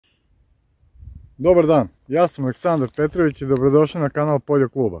Dobar dan, ja sam Aleksandar Petrović i dobrodošli na kanal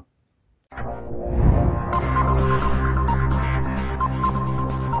Poljo-Kluba.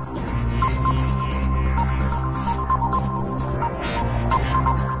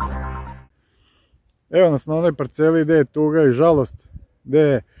 Evo nas na onoj parceli gdje je tuga i žalost, gdje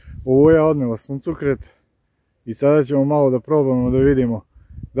je oluja odnela suncukret i sada ćemo malo da probamo da vidimo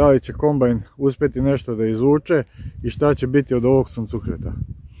da li će kombajn uspjeti nešto da izvuče i šta će biti od ovog suncukreta.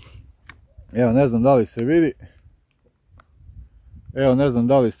 Evo, ne znam da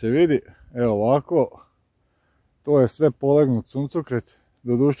li se vidi. Evo ovako. To je sve polegnut suncukret.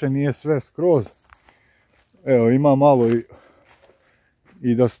 Doduše nije sve skroz. Evo, ima malo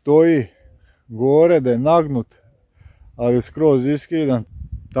i da stoji gore, da je nagnut, ali skroz iskidan.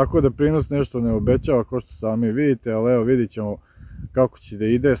 Tako da prinos nešto ne obećava, kao što sami vidite, ali evo vidit ćemo kako će da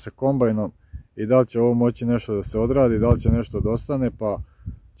ide sa kombajnom i da li će ovo moći nešto da se odradi, da li će nešto da ostane, pa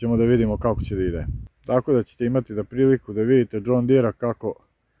ćemo da vidimo kako će da ide. Tako da ćete imati da priliku da vidite John Deere kako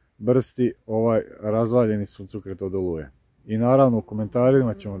brsti ovaj razvaljeni suncukret od oluje. I naravno u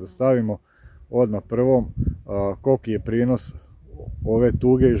komentarima ćemo da stavimo odmah prvom koliki je prinos ove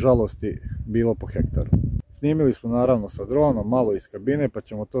tuge i žalosti bilo po hektaru. Snimili smo naravno sa dronom, malo iz kabine, pa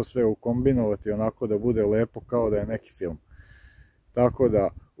ćemo to sve ukombinovati onako da bude lepo kao da je neki film. Tako da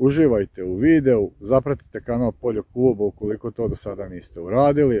uživajte u videu, zapratite kanal Poljo-Kluba ukoliko to do sada niste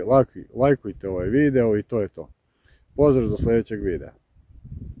uradili, lajkujte ovaj video i to je to. Pozdrav do sljedećeg videa.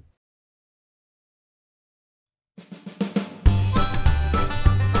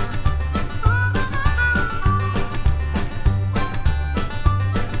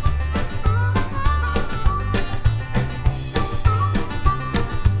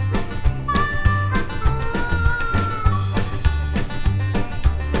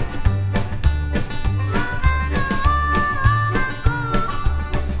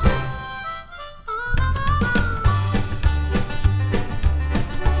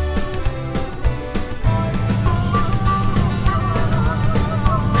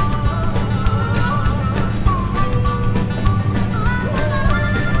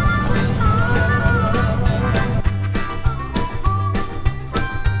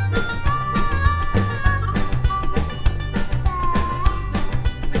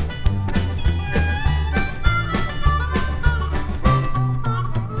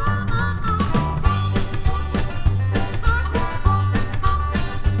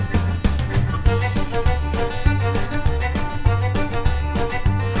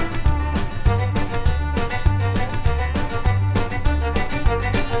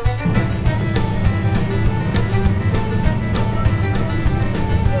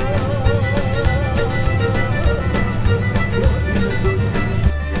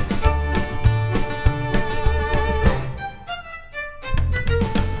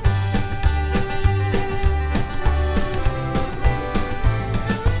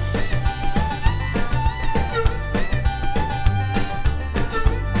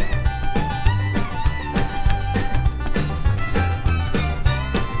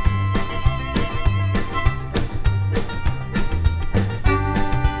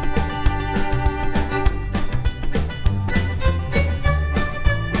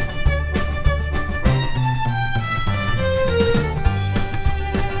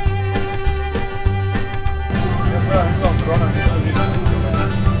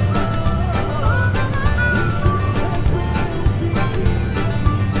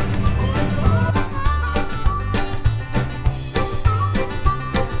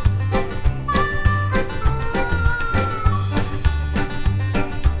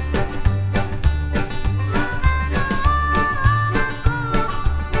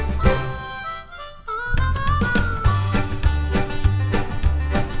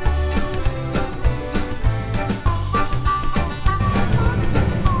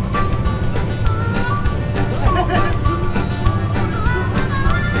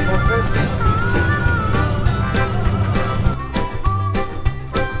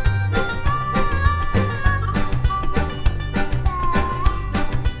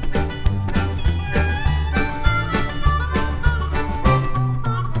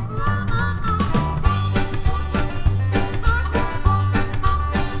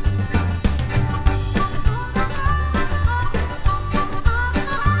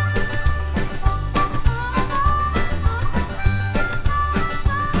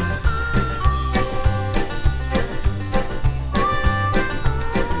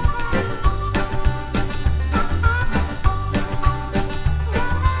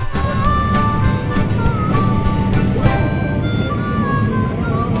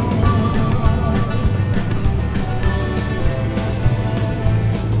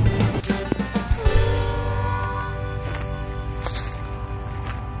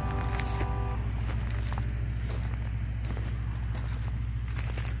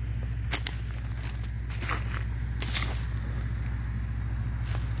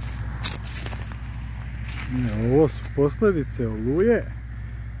 Ovo su posljedice oluje.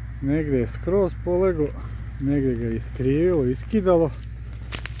 Negdje je skroz polego, negdje ga je iskrivilo, iskidalo.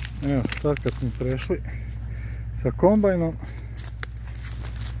 Evo, sad kad smo prešli sa kombajnom,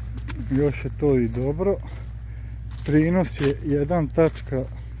 još je to i dobro. Prinos je 1.2,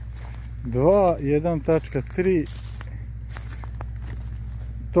 1.3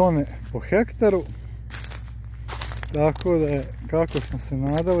 tone po hektaru. Tako da je, kako smo se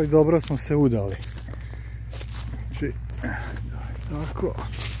nadali, dobro smo se udali. Znači, tako.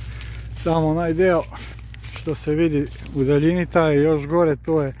 Samo onaj deo što se vidi u daljini, taj je još gore,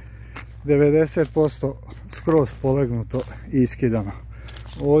 to je 90% skroz polegnuto i iskidano.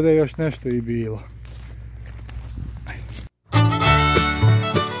 Ovdje je još nešto i bilo.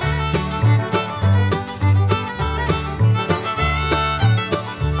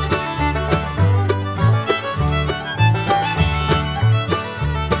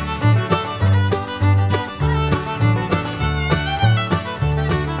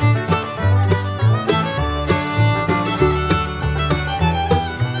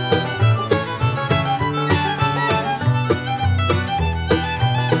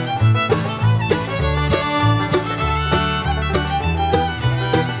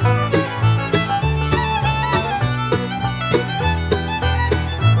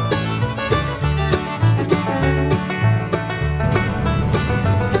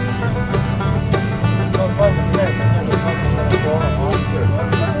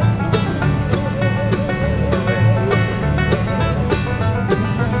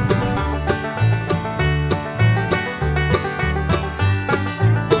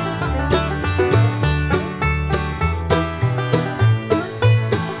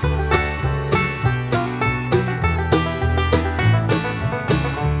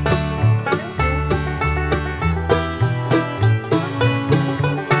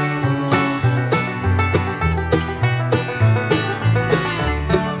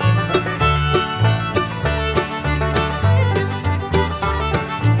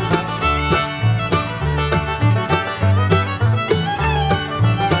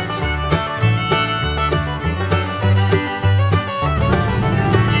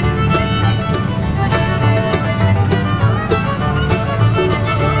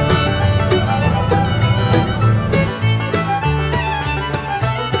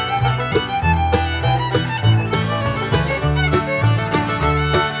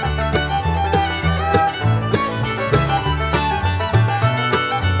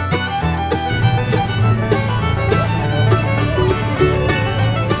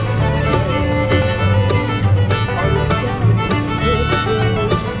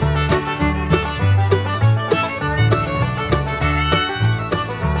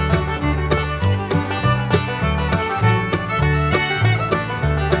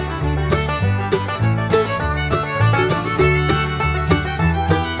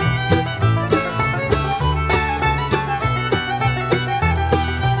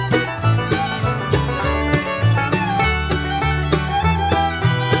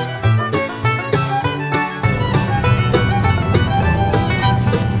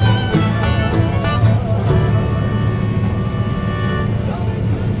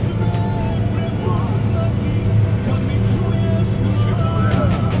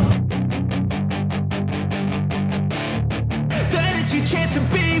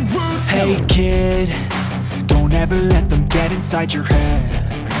 Hey kid, don't ever let them get inside your head.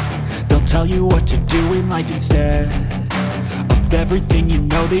 They'll tell you what to do in life instead of everything you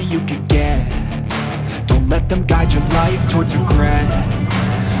know that you could get. Don't let them guide your life towards regret.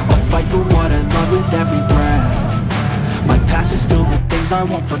 I'll fight for what I love with every breath. My past is filled with things I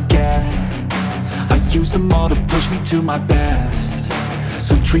won't forget. I use them all to push me to my best.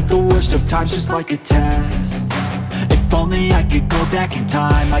 So treat the worst of times just like a test. If only I could go back in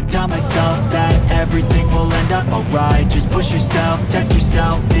time, I'd tell myself that everything will end up alright. Just push yourself, test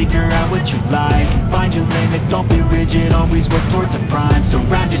yourself, figure out what you like, and find your limits, don't be rigid, always work towards a prime.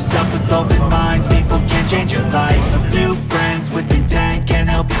 Surround yourself with open minds, people can change your life. A few friends with intent can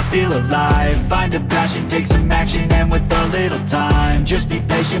help you feel alive. Find a passion, take some action, and with a little time, just be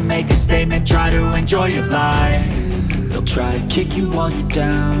patient, make a statement, try to enjoy your life. They'll try to kick you while you're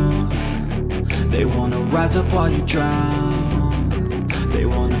down. They wanna rise up while you drown. They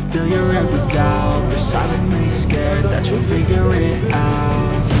wanna fill your head with doubt. They're silently scared that you'll figure it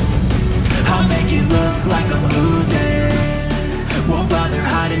out. I'll make it look like I'm losing, won't bother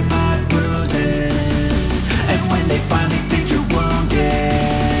hiding my bruises. And when they finally think you're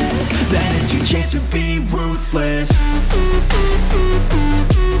wounded, then it's your chance to be ruthless.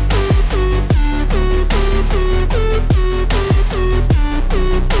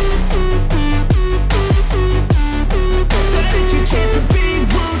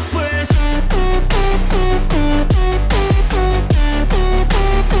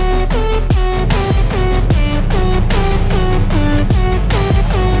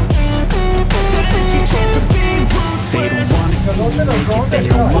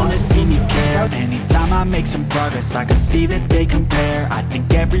 some progress, I can see that they compare. I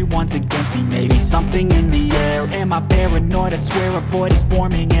think everyone's against me, maybe something in the air. Am I paranoid? I swear a void is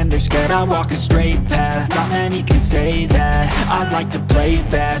forming and they're scared. I walk a straight path, not many can say that. I like to play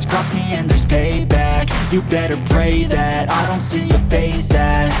fast, cross me and there's payback. You better pray that I don't see your face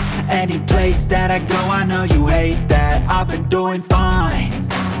at any place that I go. I know you hate that. I've been doing fine,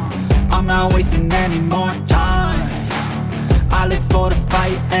 I'm not wasting any more time. I live for the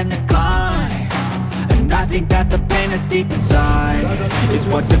fight and the climb, and I think that the pain that's deep inside is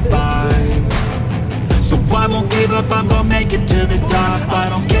what defines. So I won't give up, I'm gonna make it to the top. I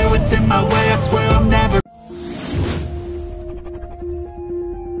don't care what's in my way, I swear I'm never